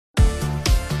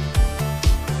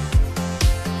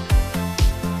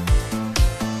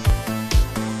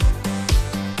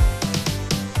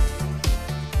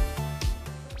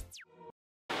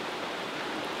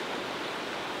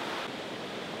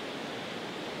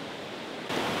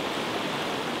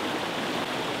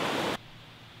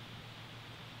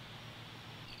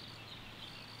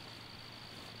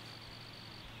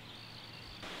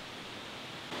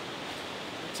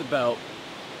It's about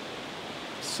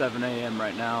 7 a.m.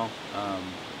 right now.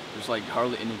 There's like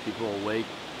hardly any people awake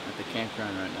at the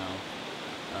campground right now.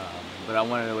 But I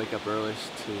wanted to wake up early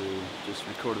to just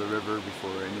record the river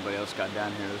before anybody else got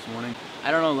down here this morning. I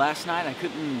don't know, last night I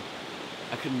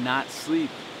could not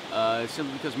sleep.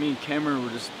 Simply because me and Cameron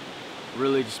were just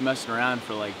really just messing around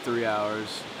for like 3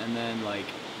 hours, and then like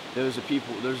there's a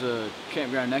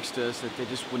campground next to us that they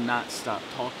just would not stop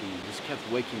talking. It just kept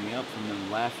waking me up from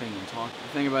them laughing and talking.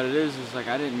 The thing about it is like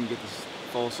I didn't get to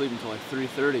fall asleep until like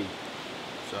 3:30.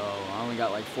 So I only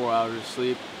got like 4 hours of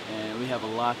sleep, and we have a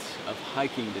lot of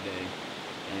hiking today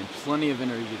and plenty of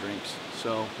energy drinks.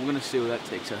 So we're gonna see where that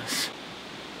takes us.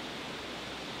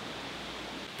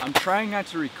 I'm trying not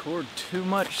to record too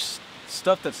much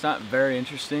stuff that's not very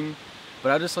interesting,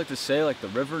 but I'd just like to say like the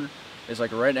river is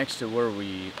like right next to where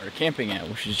we are camping at,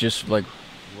 which is just like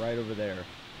right over there.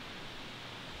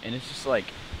 And it's just like,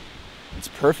 it's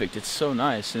perfect. It's so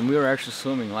nice. And we were actually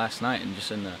swimming last night and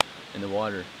just in the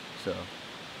water. So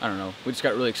I don't know. We just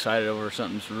got really excited over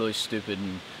something that's really stupid,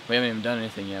 and we haven't even done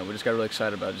anything yet. We just got really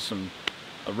excited about just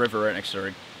a river right next to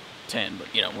our tent,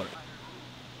 but you know, whatever.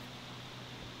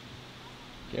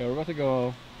 Okay, we're about to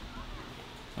go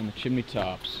on the chimney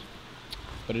tops,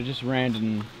 but it just rained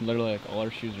and literally like all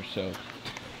our shoes are soaked.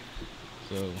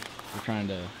 So we're trying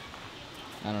to,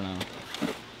 I don't know,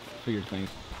 figure things.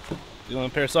 The only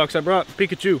pair of socks I brought,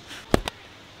 Pikachu.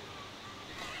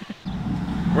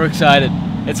 We're excited.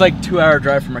 It's like a 2-hour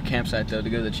drive from our campsite though to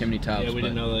go to the chimney tops. Yeah, we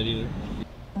didn't know that either.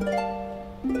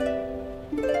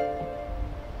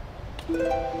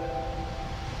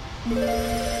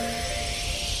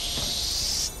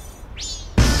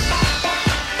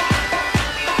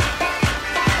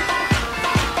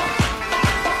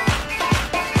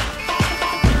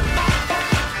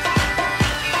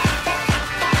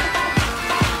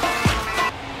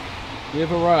 We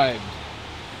have arrived.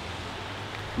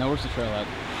 Now where's the trail at?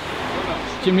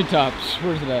 Chimney tops.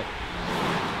 Where's it at?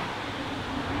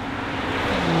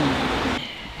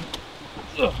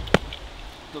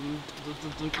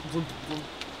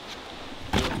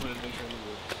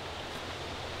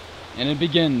 And it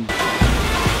begins.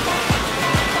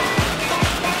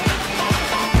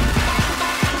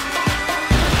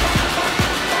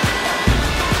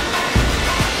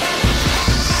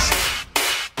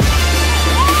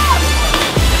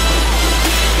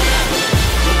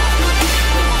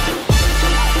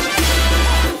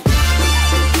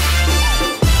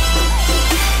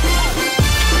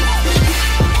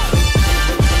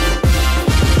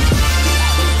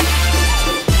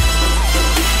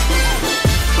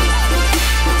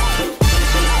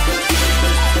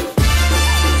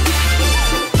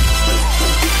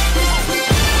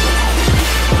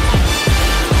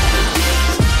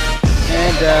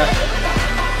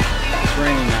 It's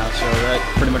raining now, so that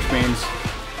pretty much means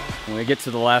when we get to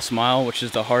the last mile, which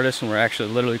is the hardest, and we're actually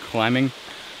literally climbing,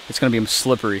 it's going to be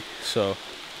slippery. So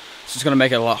it's just going to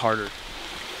make it a lot harder.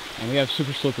 And we have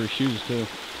super slippery shoes too.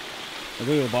 Look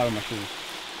at the bottom of my shoes.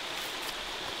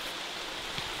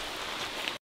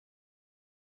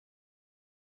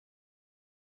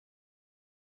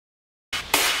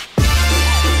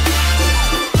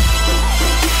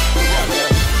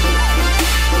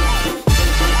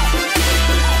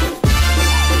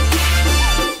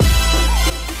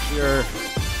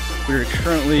 We're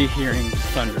currently hearing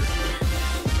thunder.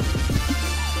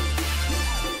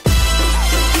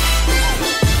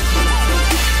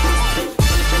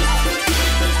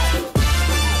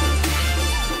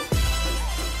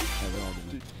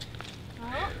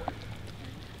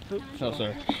 Oh,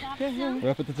 sorry. We're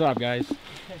up at the top, guys.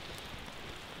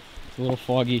 It's a little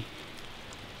foggy.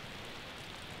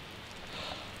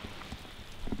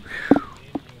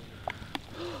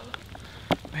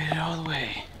 Made it all the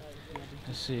way.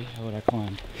 Let's see what I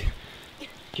climbed.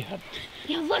 God.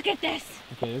 Yeah, look at this.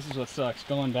 Okay, this is what sucks,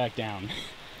 going back down.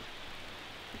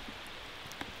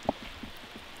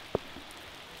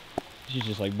 She's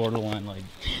just like borderline, like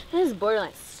This is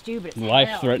borderline stupid.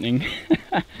 life-threatening.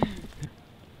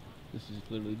 This is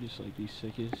literally just like the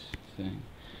sickest thing.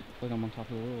 Like I'm on top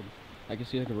of the world. I can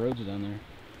see like the roads down there.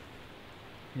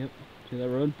 Yep, see that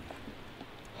road?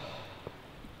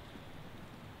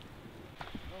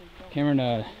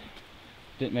 Cameron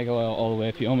didn't make it all the way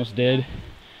up. He almost did,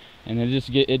 and then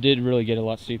it did really get a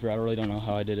lot steeper. I really don't know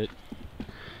how I did it.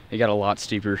 It got a lot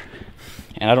steeper,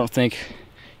 and I don't think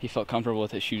he felt comfortable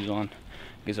with his shoes on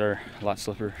because they're a lot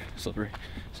slippery. So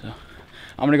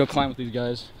I'm gonna go climb with these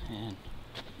guys, and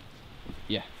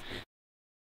yeah.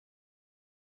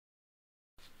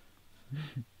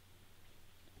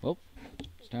 Well,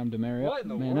 it's time to marry up. What in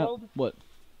the Man world? up. What?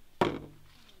 Oh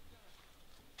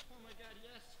my god,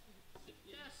 yes.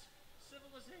 Yes.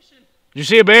 you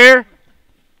see a bear?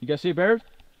 You guys see bears?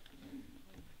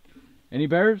 Any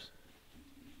bears?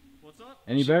 What's up?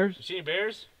 Any bears? You see any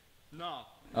bears? No.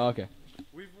 Oh, okay.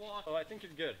 We've walked. Oh, I think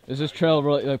you're good. Is this trail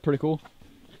really like pretty cool?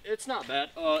 It's not bad.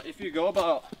 If you go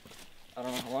about, I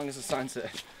don't know, how long does the sign say?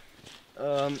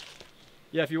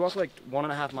 Yeah, if you walk like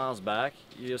 1.5 miles back,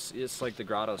 it's like the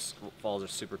grotto falls are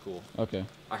super cool. Okay.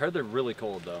 I heard they're really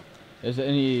cold though. Is it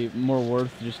any more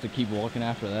worth just to keep walking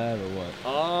after that or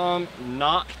what?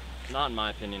 Not in my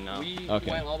opinion, no. We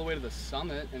Okay. went all the way to the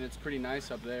summit, and it's pretty nice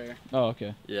up there. Oh,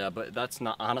 okay. Yeah, but that's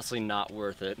not honestly not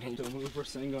worth it. Don't move for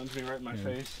thing going to me right in my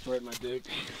face, right in my dick.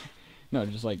 No,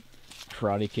 just like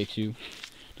karate kicks you.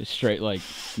 Just straight like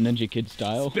Ninja Kid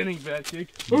style. Spinning fat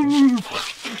kick.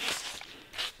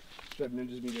 That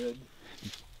ninjas me dead.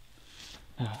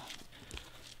 Yep,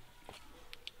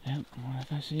 well,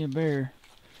 if I see a bear,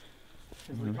 Is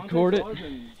I'm gonna Leconte record it. taller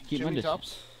than Keep my Chimney distance.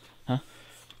 Tops? Huh?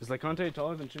 Is Leconte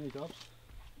taller than Chimney Tops?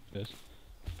 Yes.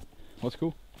 What's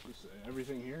cool? Just,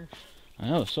 everything here. I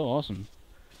know, it's so awesome.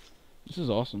 This is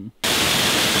awesome.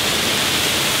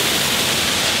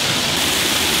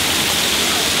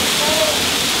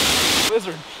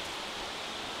 Lizard.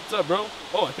 What's up, bro?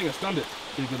 Oh, I think I stunned it.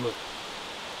 Get a good look.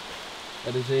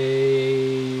 That is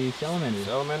a salamander.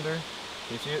 Salamander.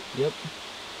 Can you see it? Yep.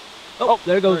 Oh,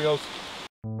 there it goes. There he goes.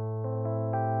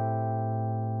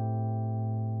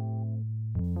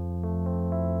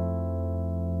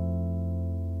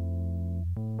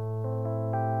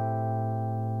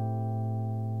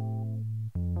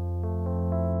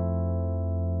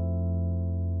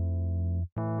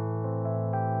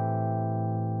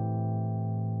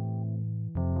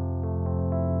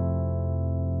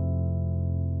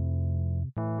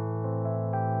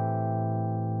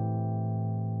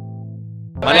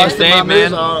 My name's Dave,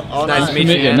 man. Nice to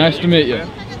meet you. Nice to meet you.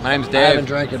 My name's I Dave. haven't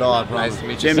drank at all, I promise. Nice to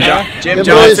meet you. Jim Get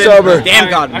Johnson. really sober. Damn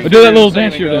God. We'll do that little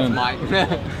dance you're doing.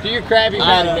 Do your crabby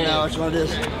I don't know which one it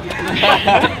is.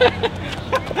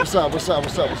 What's up, what's up,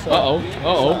 what's up, what's up? Uh-oh,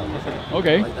 uh-oh.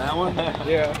 Okay. Like that one?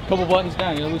 Yeah. Couple buttons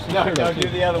down, you'll loosen the shirt up. do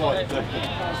the other one.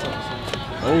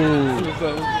 Oh.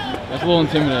 That's a little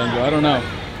intimidating, Joe. I don't know.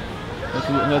 That's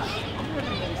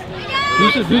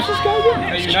who's this guy again?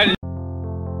 Hey, United.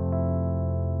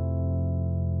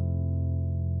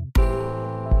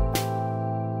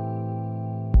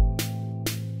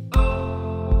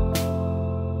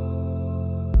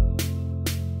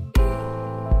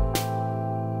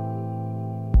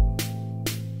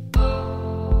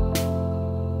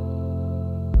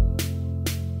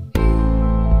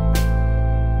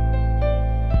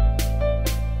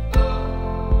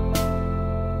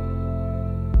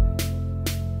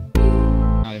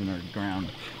 Not even our ground.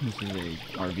 This is a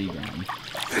RV ground.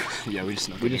 Yeah, we just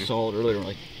We just saw it earlier. We're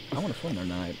like, I want to swim there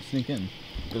tonight. Sneak in.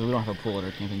 Because we don't have a pool at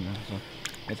our camping ground, so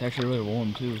it's actually really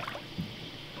warm too.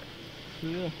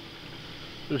 Yeah.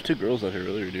 There's 2 girls out here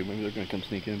earlier, dude. Maybe they're gonna come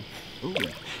sneak in. Ooh.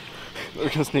 They're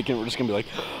gonna sneak in. We're just gonna be like,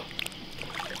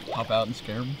 Hop out and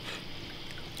scare them.